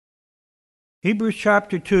Hebrews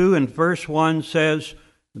chapter 2 and verse 1 says,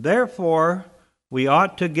 "Therefore we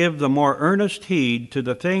ought to give the more earnest heed to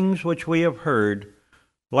the things which we have heard,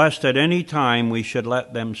 lest at any time we should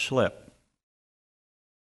let them slip."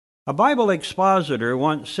 A Bible expositor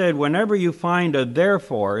once said, whenever you find a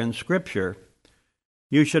 "therefore" in Scripture,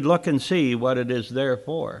 you should look and see what it is there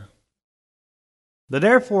for. The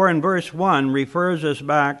 "therefore" in verse 1 refers us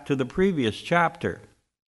back to the previous chapter.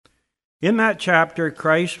 In that chapter,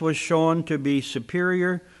 Christ was shown to be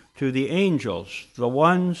superior to the angels, the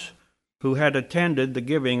ones who had attended the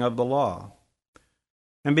giving of the law.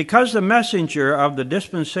 And because the messenger of the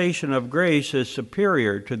dispensation of grace is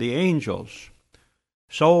superior to the angels,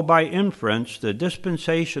 so by inference the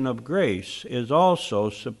dispensation of grace is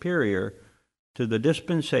also superior to the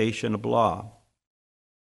dispensation of law.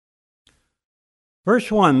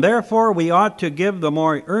 Verse 1, "Therefore we ought to give the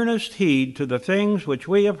more earnest heed to the things which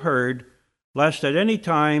we have heard, lest at any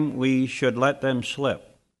time we should let them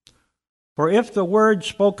slip. For if the word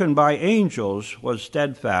spoken by angels was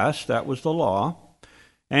steadfast," that was the law,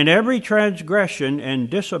 "and every transgression and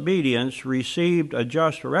disobedience received a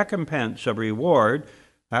just recompense of reward,"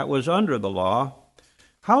 that was under the law,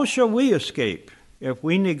 "how shall we escape if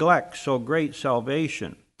we neglect so great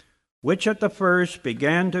salvation, which at the first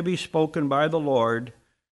began to be spoken by the Lord,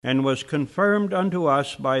 and was confirmed unto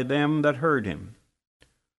us by them that heard him?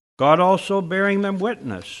 God also bearing them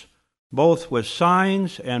witness, both with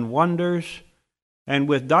signs and wonders, and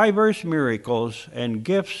with divers miracles and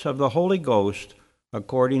gifts of the Holy Ghost,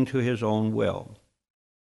 according to his own will."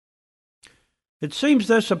 It seems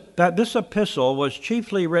that this epistle was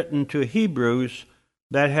chiefly written to Hebrews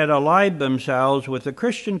that had allied themselves with the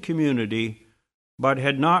Christian community, but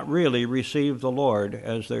had not really received the Lord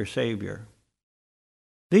as their Savior.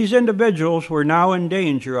 These individuals were now in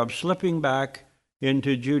danger of slipping back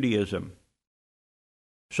into Judaism.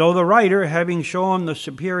 So the writer, having shown the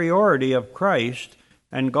superiority of Christ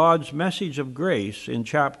and God's message of grace in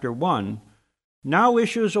chapter 1, now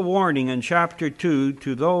issues a warning in chapter 2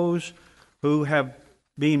 to those who have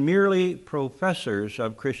been merely professors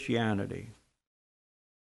of Christianity.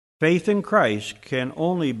 Faith in Christ can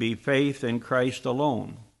only be faith in Christ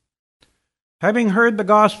alone. Having heard the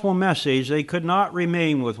gospel message, they could not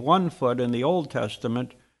remain with one foot in the Old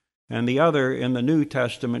Testament and the other in the New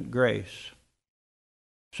Testament grace.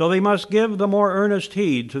 So they must give the more earnest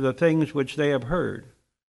heed to the things which they have heard,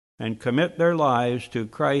 and commit their lives to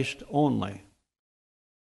Christ only.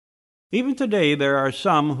 Even today there are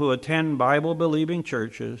some who attend Bible-believing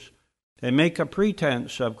churches and make a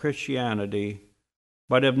pretense of Christianity,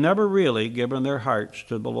 but have never really given their hearts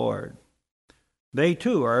to the Lord. They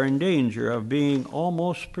too are in danger of being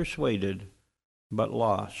almost persuaded, but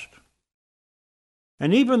lost.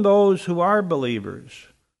 And even those who are believers,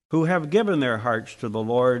 who have given their hearts to the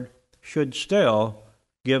Lord, should still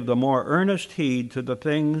give the more earnest heed to the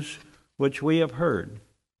things which we have heard.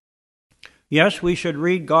 Yes, we should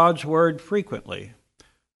read God's Word frequently,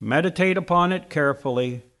 meditate upon it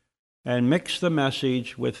carefully, and mix the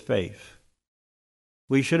message with faith.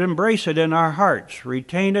 We should embrace it in our hearts,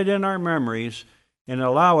 retain it in our memories, and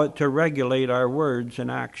allow it to regulate our words and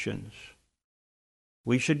actions.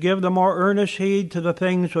 We should give the more earnest heed to the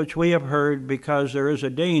things which we have heard, because there is a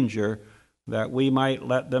danger that we might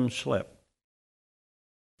let them slip.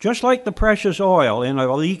 Just like the precious oil in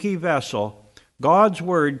a leaky vessel, God's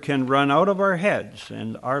word can run out of our heads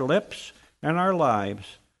and our lips and our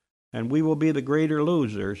lives, and we will be the greater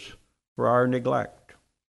losers for our neglect.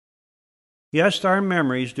 Yes, our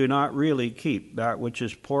memories do not really keep that which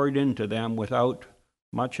is poured into them without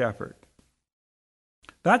much effort.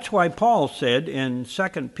 That's why Paul said in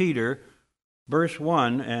 2 Peter chapter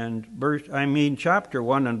 1 and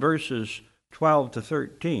verses 12 to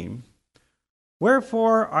 13,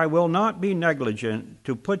 "Wherefore I will not be negligent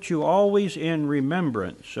to put you always in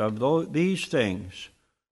remembrance of these things,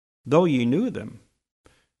 though ye knew them,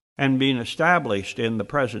 and being established in the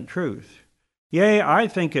present truth. Yea, I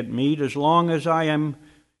think it meet, as long as I am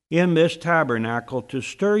in this tabernacle, to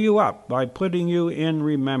stir you up by putting you in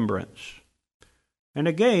remembrance." And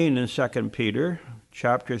again in 2 Peter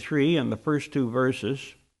chapter 3 and the first 2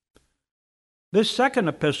 verses, "This second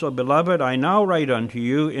epistle, beloved, I now write unto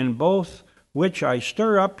you, in both which I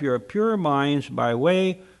stir up your pure minds by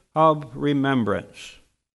way of remembrance,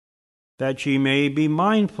 that ye may be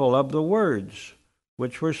mindful of the words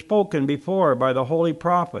which were spoken before by the holy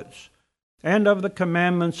prophets, and of the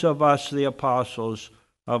commandments of us the apostles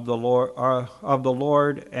of the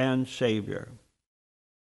Lord and Savior."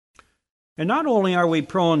 And not only are we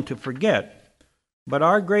prone to forget, but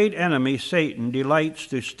our great enemy Satan delights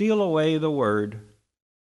to steal away the word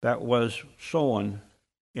that was sown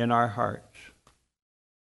in our hearts.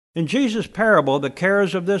 In Jesus' parable, the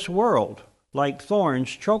cares of this world, like thorns,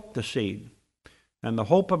 choked the seed, and the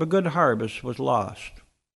hope of a good harvest was lost.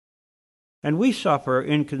 And we suffer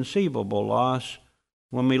inconceivable loss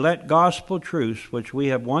when we let gospel truths which we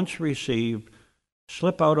have once received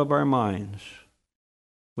slip out of our minds.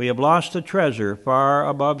 We have lost a treasure far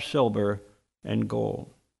above silver and gold.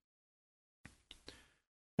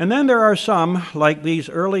 And then there are some, like these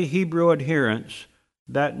early Hebrew adherents,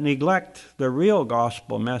 that neglect the real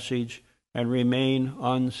gospel message and remain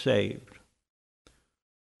unsaved.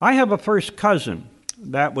 I have a first cousin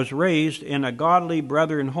that was raised in a godly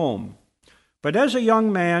Brethren home, but as a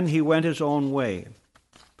young man he went his own way.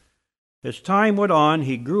 As time went on,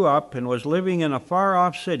 he grew up and was living in a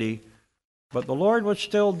far-off city, but the Lord was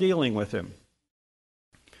still dealing with him.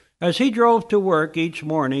 As he drove to work each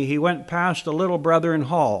morning, he went past a little Brethren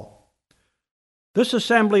hall. This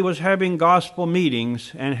assembly was having gospel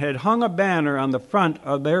meetings and had hung a banner on the front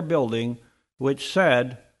of their building which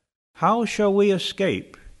said, "How shall we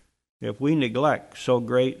escape if we neglect so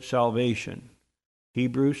great salvation?"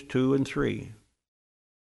 Hebrews 2 and 3.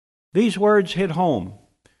 These words hit home,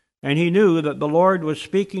 and he knew that the Lord was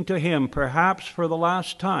speaking to him perhaps for the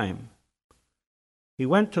last time. He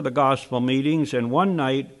went to the gospel meetings and one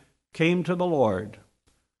night came to the Lord,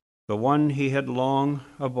 the one he had long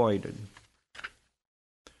avoided.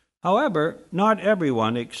 However, not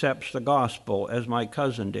everyone accepts the gospel as my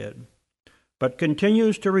cousin did, but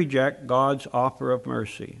continues to reject God's offer of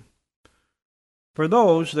mercy. For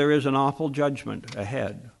those, there is an awful judgment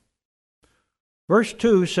ahead. Verse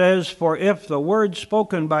 2 says, "For if the word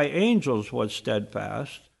spoken by angels was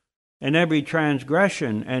steadfast, and every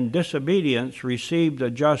transgression and disobedience received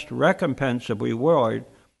a just recompense of reward,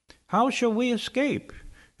 how shall we escape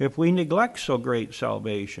if we neglect so great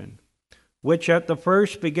salvation, which at the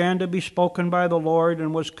first began to be spoken by the Lord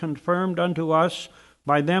and was confirmed unto us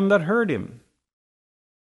by them that heard him?"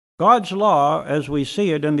 God's law, as we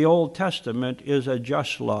see it in the Old Testament, is a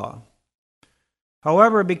just law.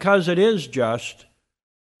 However, because it is just,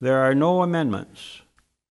 there are no amendments,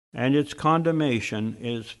 and its condemnation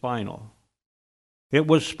is final. It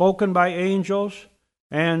was spoken by angels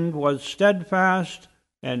and was steadfast,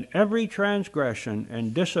 and every transgression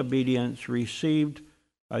and disobedience received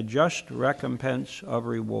a just recompense of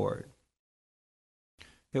reward.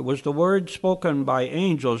 It was the word spoken by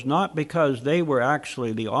angels not because they were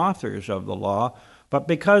actually the authors of the law, but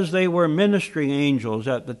because they were ministering angels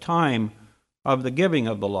at the time of the giving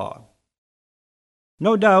of the law.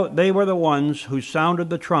 No doubt they were the ones who sounded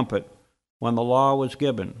the trumpet when the law was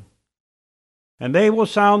given. And they will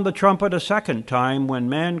sound the trumpet a second time when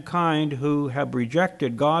mankind who have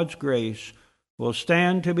rejected God's grace will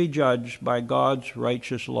stand to be judged by God's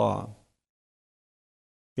righteous law.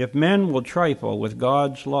 If men will trifle with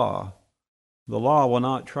God's law, the law will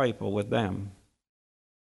not trifle with them.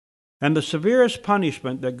 And the severest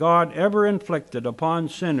punishment that God ever inflicted upon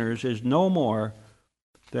sinners is no more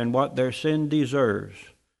than what their sin deserves.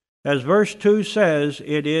 As verse 2 says,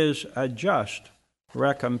 it is a just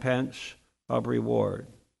recompense of reward.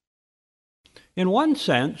 In one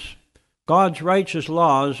sense, God's righteous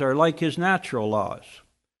laws are like his natural laws,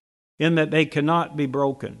 in that they cannot be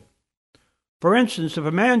broken. For instance, if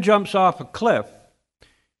a man jumps off a cliff,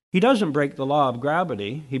 he doesn't break the law of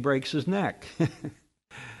gravity, he breaks his neck.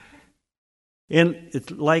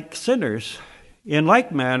 It's like sinners. In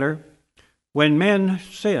like manner, when man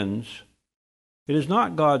sins, it is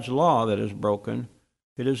not God's law that is broken,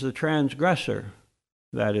 it is the transgressor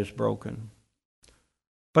that is broken.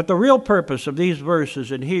 But the real purpose of these verses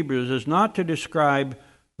in Hebrews is not to describe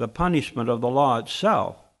the punishment of the law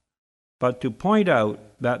itself, but to point out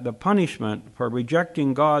that the punishment for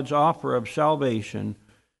rejecting God's offer of salvation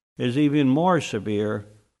is even more severe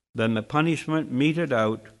than the punishment meted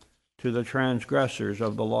out to the transgressors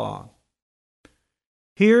of the law.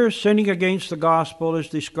 Here, sinning against the gospel is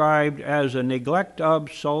described as a neglect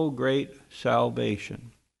of so great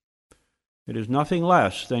salvation. It is nothing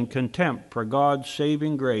less than contempt for God's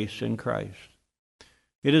saving grace in Christ.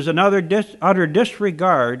 It is another utter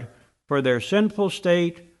disregard for their sinful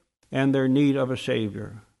state and their need of a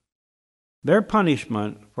Savior. Their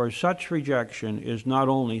punishment for such rejection is not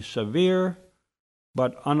only severe,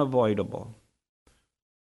 but unavoidable.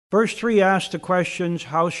 Verse 3 asks the questions,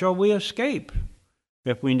 how shall we escape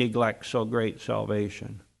if we neglect so great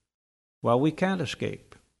salvation? Well, we can't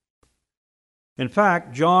escape. In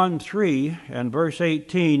fact, John 3 and verse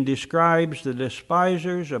 18 describes the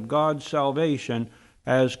despisers of God's salvation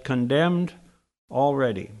as condemned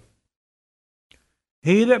already.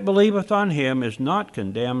 He that believeth on him is not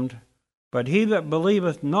condemned, But he that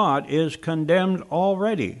believeth not is condemned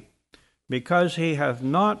already, because he hath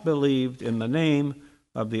not believed in the name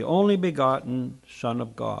of the only begotten Son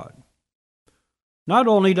of God. Not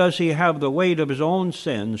only does he have the weight of his own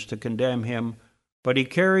sins to condemn him, but he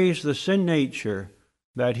carries the sin nature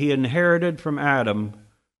that he inherited from Adam,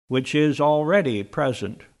 which is already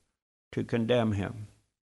present to condemn him.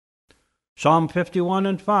 Psalm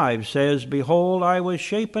 51:5 says, Behold, I was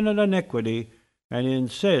shapen in iniquity, and in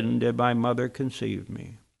sin did my mother conceive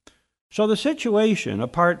me. So the situation,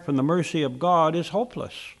 apart from the mercy of God, is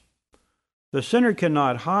hopeless. The sinner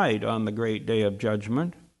cannot hide on the great day of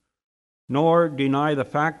judgment, nor deny the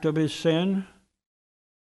fact of his sin,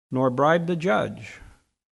 nor bribe the judge,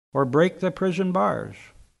 or break the prison bars.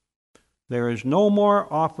 There is no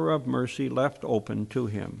more offer of mercy left open to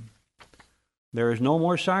him. There is no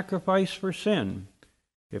more sacrifice for sin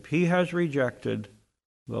if he has rejected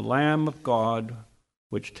the Lamb of God,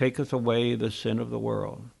 which taketh away the sin of the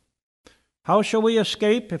world. How shall we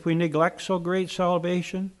escape if we neglect so great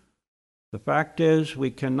salvation? The fact is,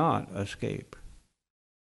 we cannot escape.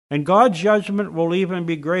 And God's judgment will even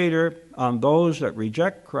be greater on those that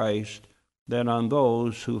reject Christ than on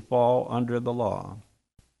those who fall under the law.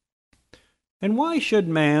 And why should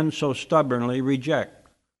man so stubbornly reject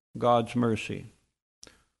God's mercy?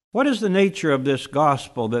 What is the nature of this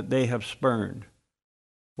gospel that they have spurned?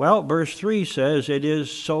 Well, verse 3 says it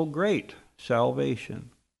is so great,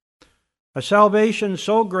 salvation. A salvation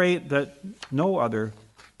so great that no other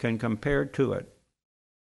can compare to it.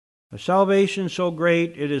 A salvation so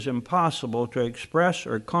great it is impossible to express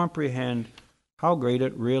or comprehend how great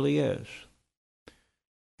it really is.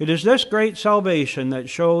 It is this great salvation that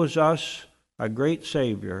shows us a great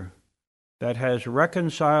Savior that has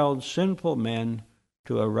reconciled sinful men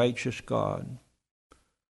to a righteous God.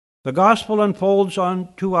 The gospel unfolds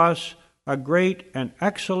unto us a great and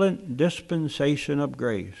excellent dispensation of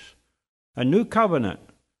grace, a new covenant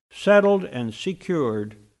settled and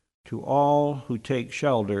secured to all who take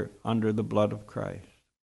shelter under the blood of Christ.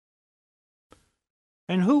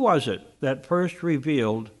 And who was it that first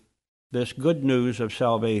revealed this good news of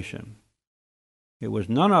salvation? It was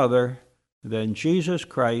none other than Jesus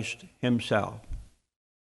Christ himself.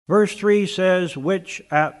 Verse 3 says, which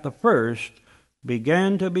at the first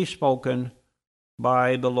began to be spoken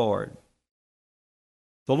by the Lord.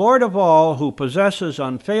 The Lord of all, who possesses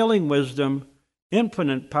unfailing wisdom,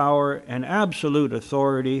 infinite power, and absolute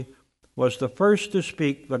authority, was the first to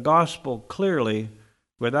speak the gospel clearly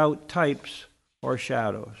without types or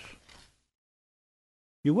shadows.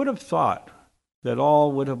 You would have thought that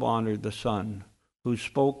all would have honored the Son, who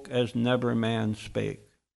spoke as never man spake.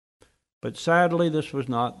 But sadly this was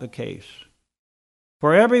not the case.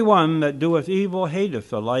 For every one that doeth evil hateth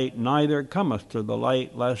the light, neither cometh to the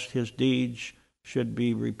light, lest his deeds should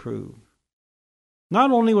be reproved.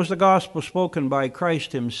 Not only was the gospel spoken by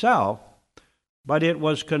Christ himself, but it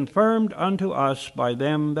was confirmed unto us by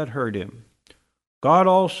them that heard him, God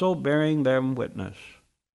also bearing them witness.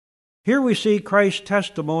 Here we see Christ's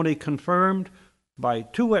testimony confirmed by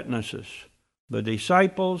two witnesses, the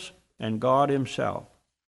disciples and God himself.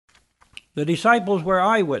 The disciples were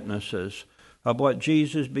eyewitnesses of what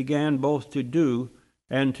Jesus began both to do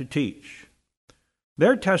and to teach.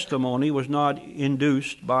 Their testimony was not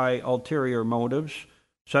induced by ulterior motives,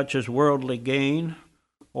 such as worldly gain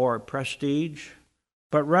or prestige,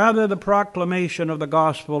 but rather the proclamation of the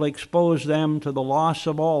gospel exposed them to the loss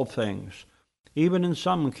of all things, even in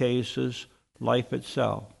some cases, life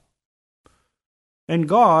itself. And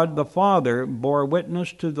God, the Father, bore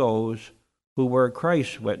witness to those who were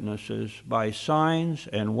Christ's witnesses by signs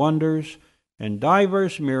and wonders and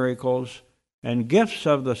divers miracles and gifts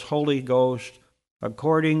of the Holy Ghost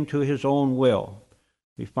according to his own will.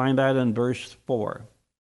 We find that in verse 4.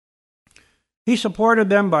 He supported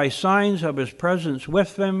them by signs of his presence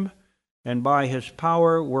with them and by his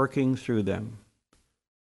power working through them.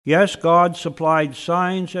 Yes, God supplied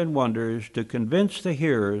signs and wonders to convince the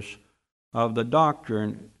hearers of the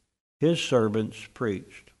doctrine his servants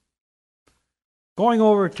preached. Going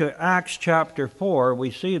over to Acts chapter 4,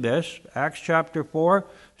 we see this. Acts chapter 4,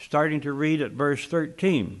 starting to read at verse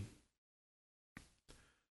 13.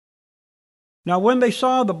 Now when they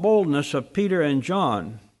saw the boldness of Peter and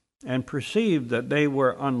John, and perceived that they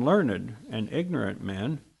were unlearned and ignorant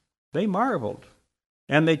men, they marveled,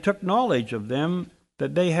 and they took knowledge of them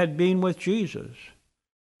that they had been with Jesus.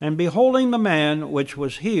 And beholding the man which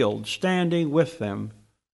was healed standing with them,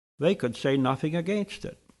 they could say nothing against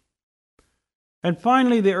it. And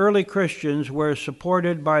finally, the early Christians were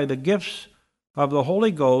supported by the gifts of the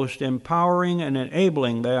Holy Ghost, empowering and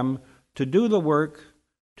enabling them to do the work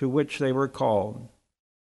to which they were called.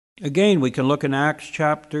 Again, we can look in Acts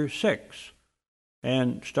chapter 6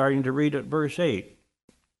 and starting to read at verse 8.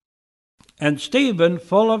 And Stephen,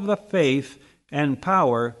 full of the faith and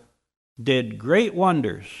power, did great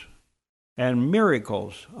wonders and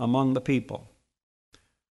miracles among the people.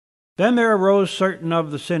 Then there arose certain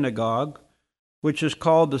of the synagogue, which is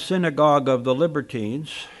called the synagogue of the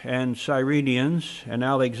Libertines, and Cyrenians, and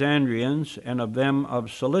Alexandrians, and of them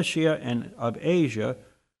of Cilicia and of Asia,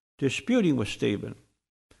 disputing with Stephen.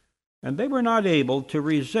 And they were not able to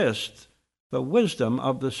resist the wisdom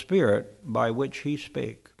of the Spirit by which he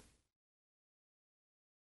spake.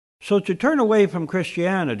 So to turn away from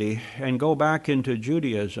Christianity and go back into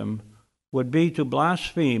Judaism would be to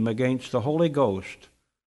blaspheme against the Holy Ghost,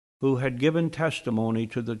 who had given testimony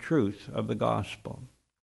to the truth of the gospel.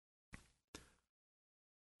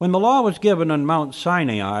 When the law was given on Mount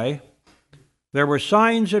Sinai, there were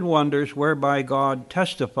signs and wonders whereby God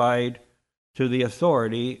testified to the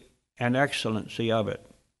authority and excellency of it.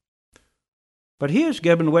 But he has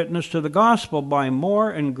given witness to the gospel by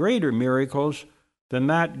more and greater miracles than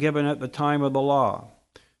that given at the time of the law,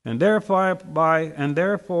 and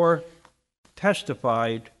therefore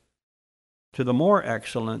testified to the more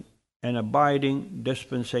excellent and abiding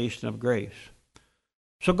dispensation of grace.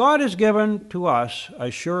 So God has given to us a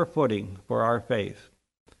sure footing for our faith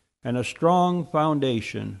and a strong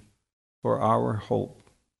foundation for our hope.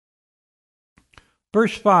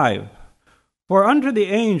 Verse 5, For unto the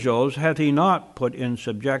angels hath he not put in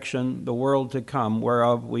subjection the world to come,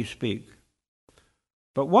 whereof we speak.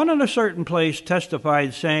 But one in a certain place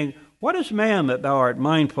testified, saying, What is man that thou art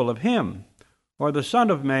mindful of him, or the Son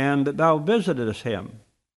of man that thou visitest him?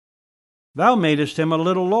 Thou madest him a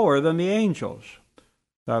little lower than the angels.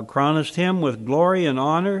 Thou crownest him with glory and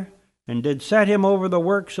honor, and did set him over the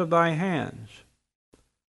works of thy hands.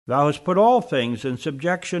 Thou hast put all things in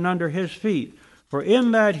subjection under his feet, for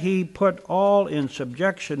in that he put all in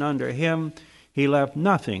subjection under him, he left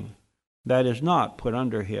nothing that is not put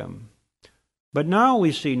under him. But now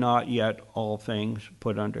we see not yet all things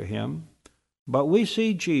put under him, but we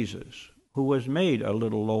see Jesus, who was made a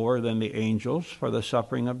little lower than the angels for the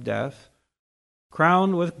suffering of death,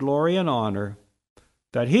 crowned with glory and honor,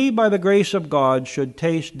 that he by the grace of God should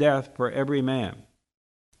taste death for every man.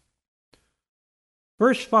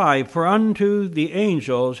 Verse 5, For unto the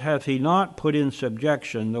angels hath he not put in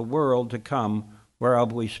subjection the world to come,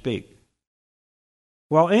 whereof we speak.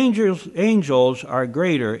 While angels are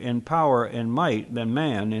greater in power and might than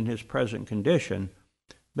man in his present condition,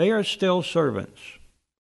 they are still servants.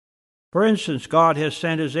 For instance, God has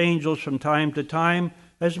sent his angels from time to time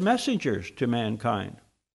as messengers to mankind.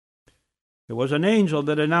 It was an angel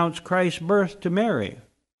that announced Christ's birth to Mary.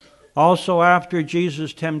 Also, after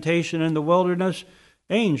Jesus' temptation in the wilderness,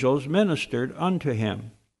 angels ministered unto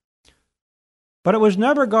him. But it was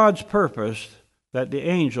never God's purpose that the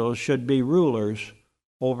angels should be rulers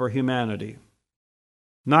over humanity.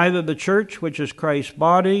 Neither the church, which is Christ's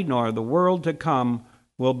body, nor the world to come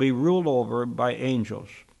will be ruled over by angels.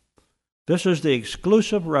 This is the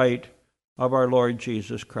exclusive right of our Lord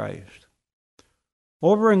Jesus Christ.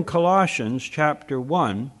 Over in Colossians chapter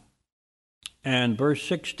 1 and verse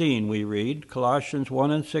 16 we read, Colossians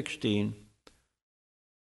 1 and 16,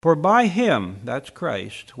 For by him, that's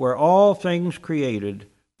Christ, were all things created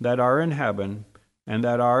that are in heaven and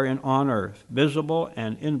that are on earth, visible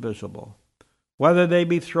and invisible, whether they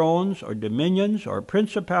be thrones or dominions or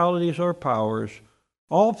principalities or powers,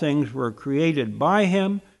 all things were created by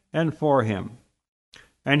him and for him.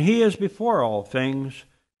 And he is before all things,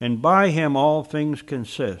 and by him all things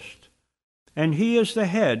consist. And he is the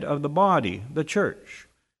head of the body, the church.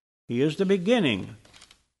 He is the beginning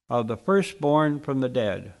of the firstborn from the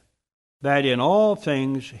dead, that in all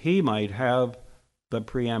things he might have the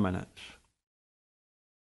preeminence.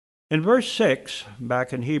 In verse 6,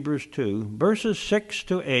 back in Hebrews 2, verses 6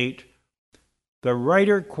 to 8, the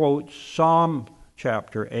writer quotes Psalm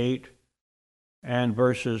chapter 8 and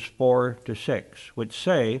verses 4 to 6, which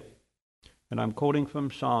say, and I'm quoting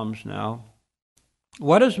from Psalms now,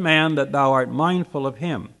 What is man that thou art mindful of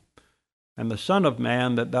him, and the Son of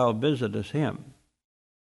man that thou visitest him?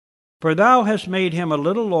 For thou hast made him a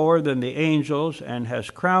little lower than the angels, and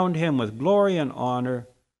hast crowned him with glory and honor.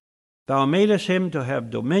 Thou madest him to have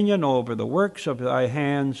dominion over the works of thy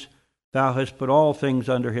hands. Thou hast put all things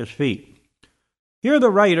under his feet. Here the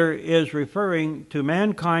writer is referring to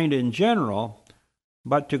mankind in general,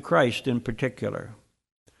 but to Christ in particular.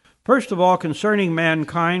 First of all, concerning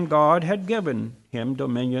mankind, God had given him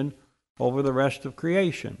dominion over the rest of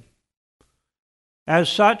creation. As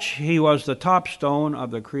such, he was the top stone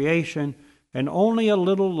of the creation and only a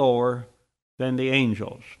little lower than the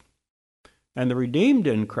angels. and the redeemed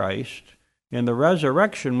in Christ in the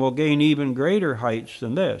resurrection will gain even greater heights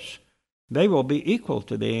than this. They will be equal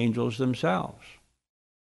to the angels themselves.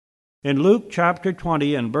 In Luke chapter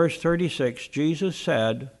 20 and verse 36, Jesus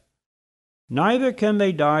said, "Neither can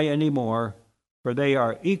they die any more, for they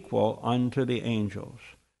are equal unto the angels,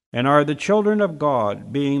 and are the children of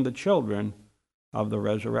God, being the children of the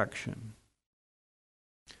resurrection."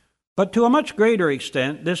 But to a much greater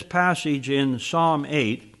extent, this passage in Psalm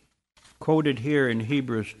 8, quoted here in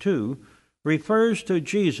Hebrews 2, refers to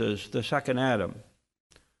Jesus, the second Adam.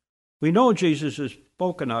 We know Jesus is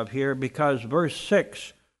spoken of here because verse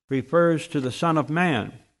 6 refers to the Son of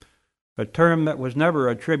Man, a term that was never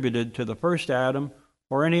attributed to the first Adam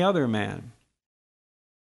or any other man.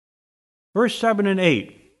 Verse 7 and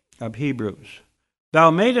 8 of Hebrews, "Thou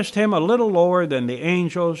madest him a little lower than the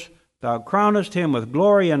angels, thou crownest him with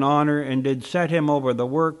glory and honor, and didst set him over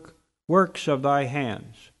the works of thy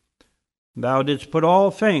hands. Thou didst put all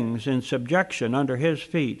things in subjection under his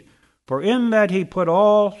feet. For in that he put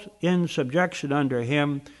all in subjection under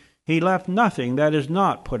him, he left nothing that is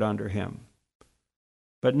not put under him.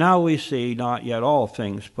 But now we see not yet all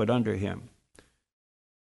things put under him."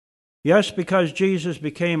 Yes, because Jesus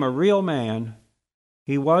became a real man,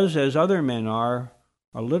 he was, as other men are,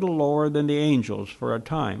 a little lower than the angels for a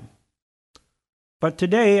time. But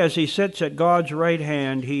today, as he sits at God's right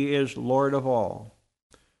hand, he is Lord of all.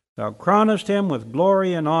 Thou crownest him with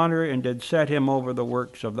glory and honor, and did set him over the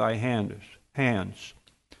works of thy hands.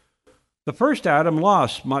 The first Adam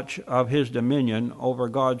lost much of his dominion over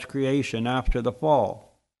God's creation after the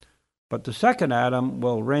fall, but the second Adam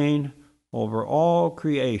will reign over all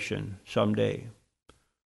creation someday.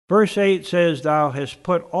 Verse 8 says, "Thou hast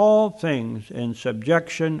put all things in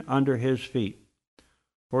subjection under his feet.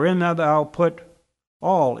 For in that thou put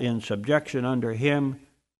all in subjection under him,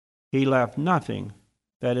 he left nothing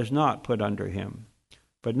that is not put under him.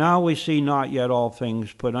 But now we see not yet all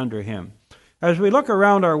things put under him." As we look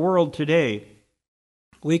around our world today,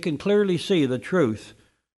 we can clearly see the truth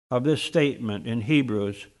of this statement in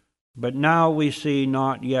Hebrews, "But now we see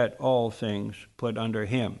not yet all things put under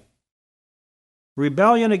him."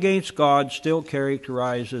 Rebellion against God still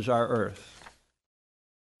characterizes our earth.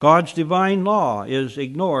 God's divine law is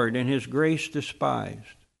ignored and his grace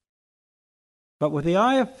despised. But with the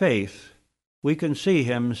eye of faith, we can see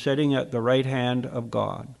him sitting at the right hand of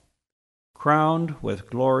God, crowned with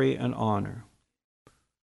glory and honor.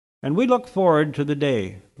 And we look forward to the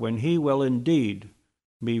day when he will indeed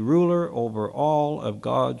be ruler over all of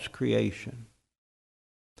God's creation.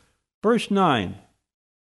 Verse 9,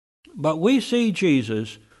 "But we see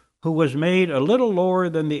Jesus, who was made a little lower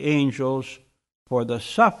than the angels for the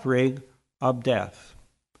suffering of death,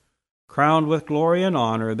 crowned with glory and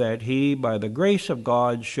honor, that he, by the grace of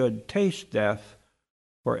God, should taste death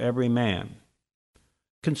for every man."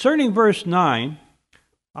 Concerning verse 9,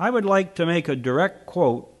 I would like to make a direct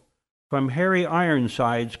quote from Harry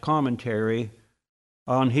Ironside's commentary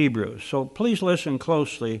on Hebrews. So please listen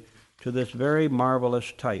closely to this very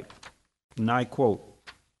marvelous type. And I quote,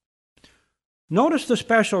 "Notice the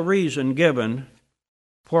special reason given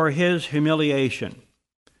for his humiliation.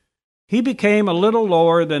 He became a little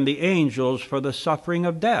lower than the angels for the suffering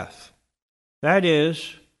of death. That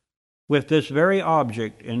is, with this very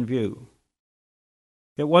object in view.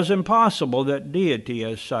 It was impossible that deity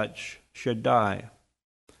as such should die.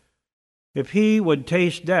 If he would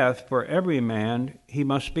taste death for every man, he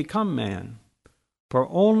must become man, for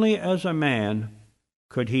only as a man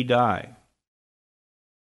could he die.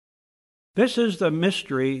 This is the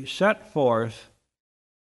mystery set forth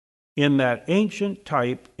in that ancient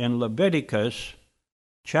type in Leviticus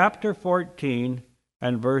chapter 14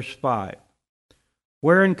 and verse 5,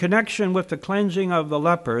 where in connection with the cleansing of the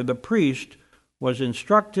leper, the priest was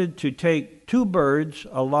instructed to take 2 birds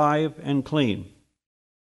alive and clean.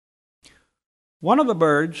 One of the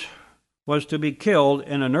birds was to be killed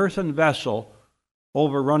in an earthen vessel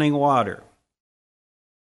over running water.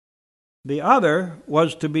 The other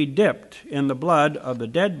was to be dipped in the blood of the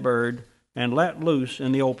dead bird and let loose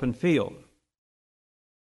in the open field.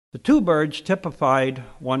 The 2 birds typified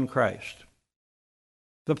one Christ.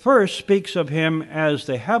 The first speaks of him as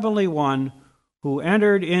the heavenly one who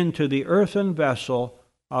entered into the earthen vessel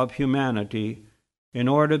of humanity in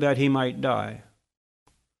order that he might die.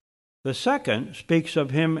 The second speaks of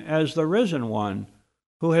him as the risen one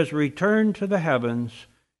who has returned to the heavens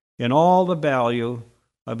in all the value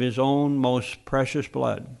of his own most precious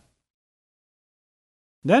blood.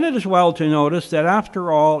 Then it is well to notice that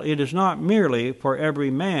after all, it is not merely for every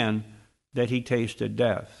man that he tasted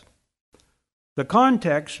death. The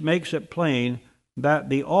context makes it plain that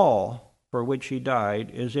the all for which he died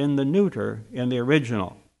is in the neuter in the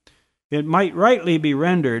original. It might rightly be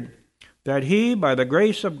rendered that he, by the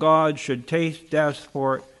grace of God, should taste death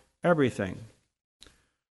for everything.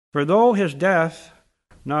 For through his death,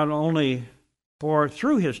 not only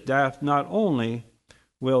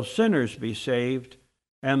will sinners be saved,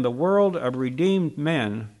 and the world of redeemed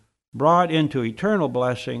men brought into eternal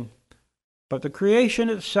blessing, but the creation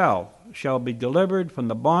itself shall be delivered from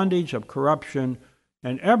the bondage of corruption,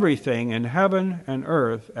 and everything in heaven and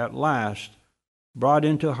earth at last brought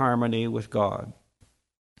into harmony with God.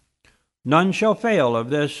 None shall fail of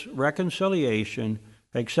this reconciliation,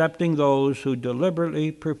 excepting those who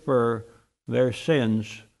deliberately prefer their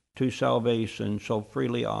sins to salvation so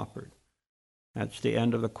freely offered. That's the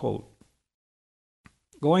end of the quote.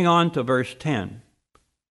 Going on to verse 10.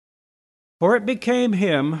 For it became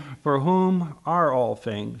him for whom are all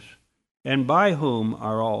things, and by whom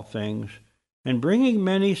are all things, and bringing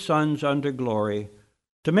many sons unto glory,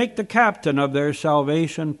 to make the captain of their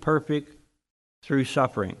salvation perfect through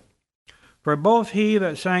suffering. For both he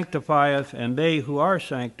that sanctifieth and they who are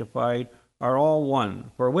sanctified are all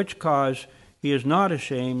one, for which cause he is not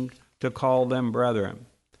ashamed to call them brethren,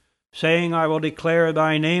 saying, I will declare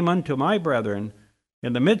thy name unto my brethren.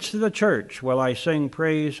 In the midst of the church will I sing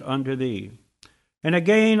praise unto thee. And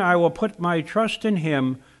again I will put my trust in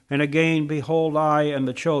him, and again, behold, I and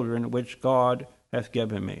the children which God hath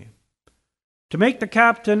given me, to make the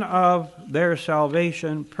captain of their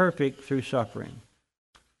salvation perfect through suffering.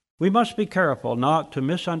 We must be careful not to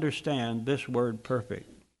misunderstand this word perfect.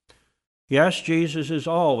 Yes, Jesus was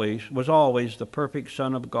always the perfect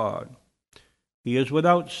Son of God. He is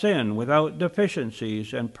without sin, without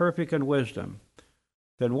deficiencies, and perfect in wisdom.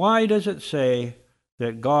 Then why does it say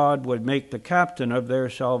that God would make the captain of their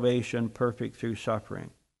salvation perfect through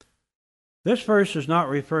suffering? This verse is not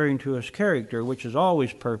referring to his character, which is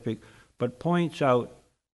always perfect, but points out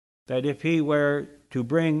that if he were to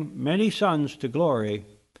bring many sons to glory,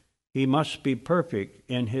 he must be perfect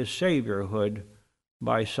in his Saviorhood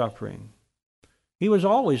by suffering. He was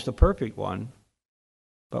always the perfect one,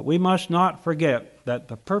 but we must not forget that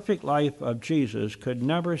the perfect life of Jesus could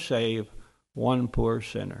never save one poor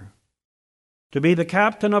sinner. To be the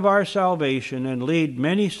captain of our salvation and lead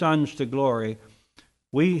many sons to glory,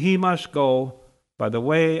 he must go by the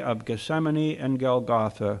way of Gethsemane and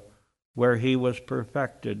Golgotha, where he was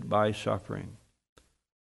perfected by suffering.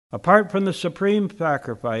 Apart from the supreme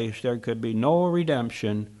sacrifice, there could be no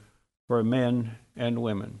redemption for men and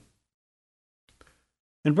women.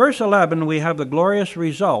 In verse 11, we have the glorious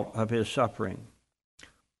result of his suffering.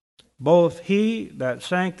 Both he that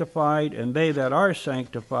sanctified and they that are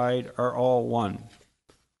sanctified are all one.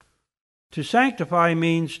 To sanctify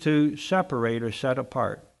means to separate or set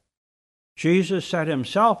apart. Jesus set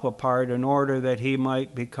himself apart in order that he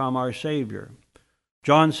might become our Savior.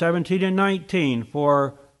 John 17 and 19,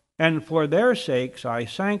 And for their sakes I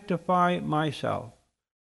sanctify myself,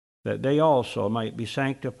 that they also might be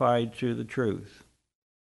sanctified through the truth.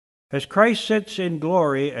 As Christ sits in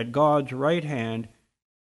glory at God's right hand,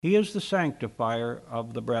 he is the sanctifier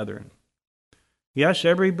of the brethren. Yes,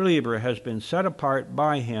 every believer has been set apart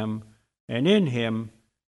by him, and in him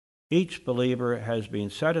each believer has been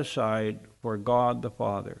set aside for God the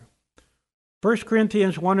Father. 1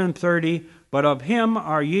 Corinthians 1 and 30, But of him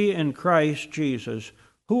are ye in Christ Jesus,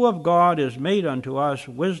 who of God is made unto us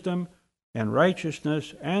wisdom and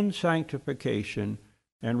righteousness and sanctification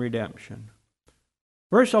and redemption.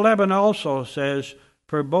 Verse 11 also says,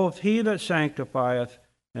 For both he that sanctifieth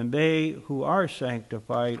and they who are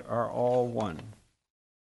sanctified are all one.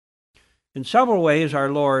 In several ways, our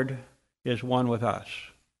Lord is one with us.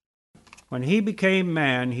 When he became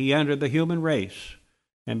man, he entered the human race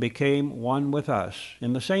and became one with us,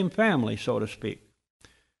 in the same family, so to speak.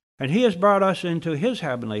 And he has brought us into his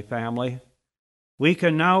heavenly family. We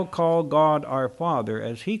can now call God our Father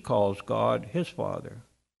as he calls God his Father.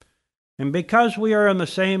 And because we are in the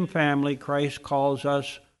same family, Christ calls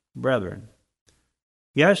us brethren.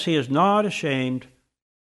 Yes, he is not ashamed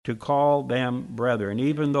to call them brethren,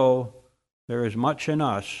 even though there is much in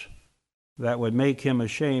us that would make him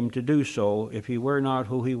ashamed to do so if he were not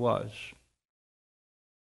who he was.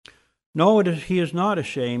 No, he is not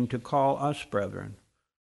ashamed to call us brethren,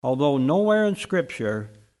 although nowhere in Scripture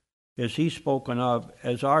is he spoken of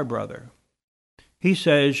as our brother. He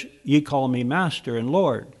says, Ye call me Master and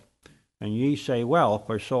Lord, and ye say, Well,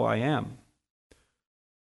 for so I am.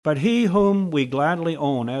 But he whom we gladly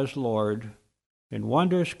own as Lord, in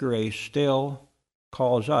wondrous grace, still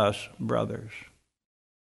calls us brothers.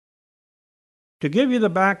 To give you the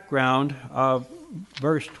background of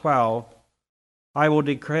verse 12, I will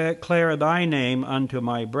declare thy name unto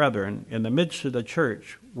my brethren. In the midst of the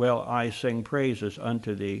church will I sing praises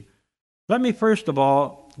unto thee. Let me first of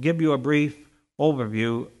all give you a brief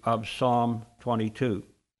overview of Psalm 22.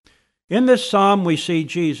 In this psalm we see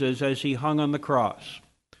Jesus as he hung on the cross.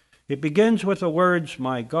 It begins with the words,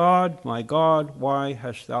 my God, why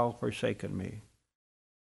hast thou forsaken me?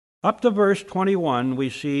 Up to verse 21, we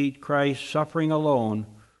see Christ suffering alone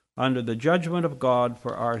under the judgment of God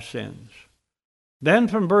for our sins. Then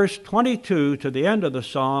from verse 22 to the end of the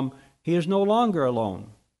psalm, he is no longer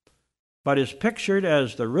alone, but is pictured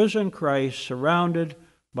as the risen Christ surrounded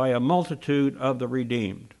by a multitude of the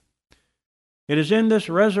redeemed. It is in this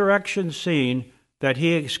resurrection scene that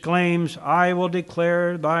he exclaims, I will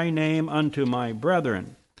declare thy name unto my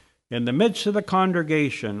brethren. In the midst of the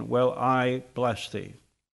congregation will I bless thee.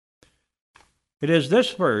 It is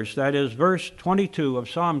this verse, that is verse 22 of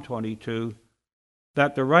Psalm 22,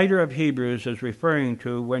 that the writer of Hebrews is referring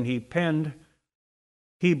to when he penned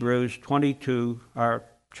Hebrews 22,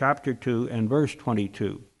 chapter 2 and verse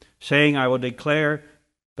 22, saying, I will declare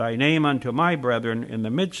thy name unto my brethren, in the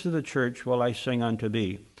midst of the church will I sing unto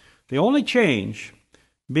thee. The only change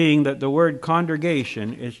being that the word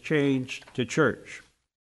congregation is changed to church.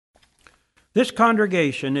 This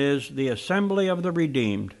congregation is the assembly of the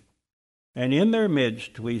redeemed, and in their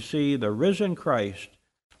midst we see the risen Christ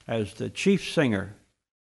as the chief singer,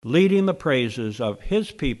 leading the praises of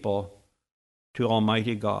his people to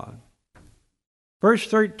Almighty God. Verse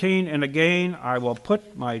 13, and again I will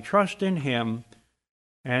put my trust in him,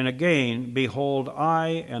 and again, behold,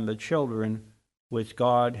 I and the children which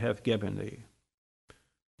God hath given thee.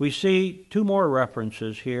 We see two more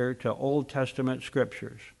references here to Old Testament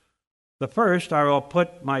scriptures. The first, I will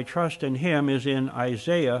put my trust in him, is in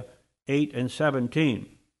Isaiah 8 and 17.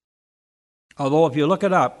 Although if you look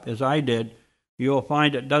it up, as I did, you'll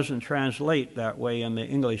find it doesn't translate that way in the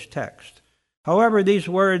English text. However, these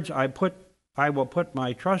words, I will put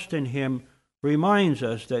my trust in him, reminds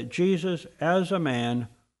us that Jesus, as a man,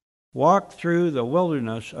 walked through the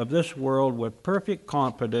wilderness of this world with perfect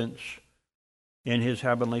confidence in his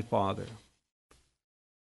heavenly Father.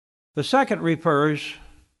 The second reference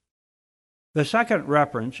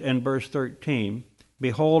in verse 13,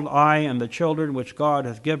 behold, I and the children which God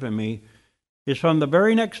hath given me, is from the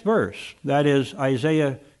very next verse, that is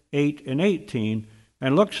Isaiah 8 and 18,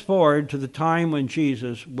 and looks forward to the time when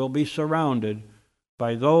Jesus will be surrounded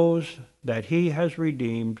by those that he has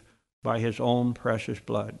redeemed by his own precious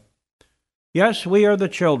blood. Yes, we are the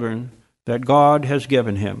children that God has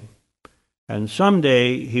given him, and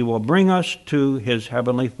someday he will bring us to his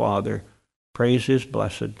heavenly Father. Praise his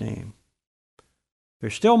blessed name.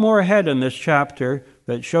 There's still more ahead in this chapter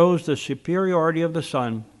that shows the superiority of the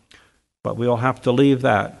Son, but we'll have to leave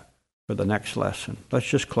that for the next lesson. Let's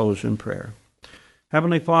just close in prayer.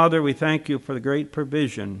 Heavenly Father, we thank you for the great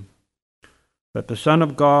provision that the Son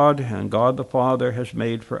of God and God the Father has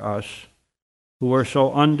made for us who are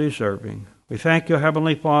so undeserving. We thank you,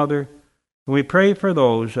 Heavenly Father, and we pray for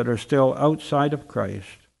those that are still outside of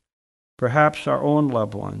Christ, perhaps our own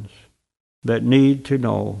loved ones, that need to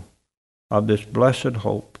know of this blessed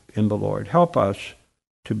hope in the Lord. Help us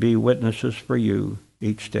to be witnesses for you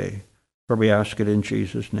each day, for we ask it in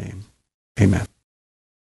Jesus' name. Amen.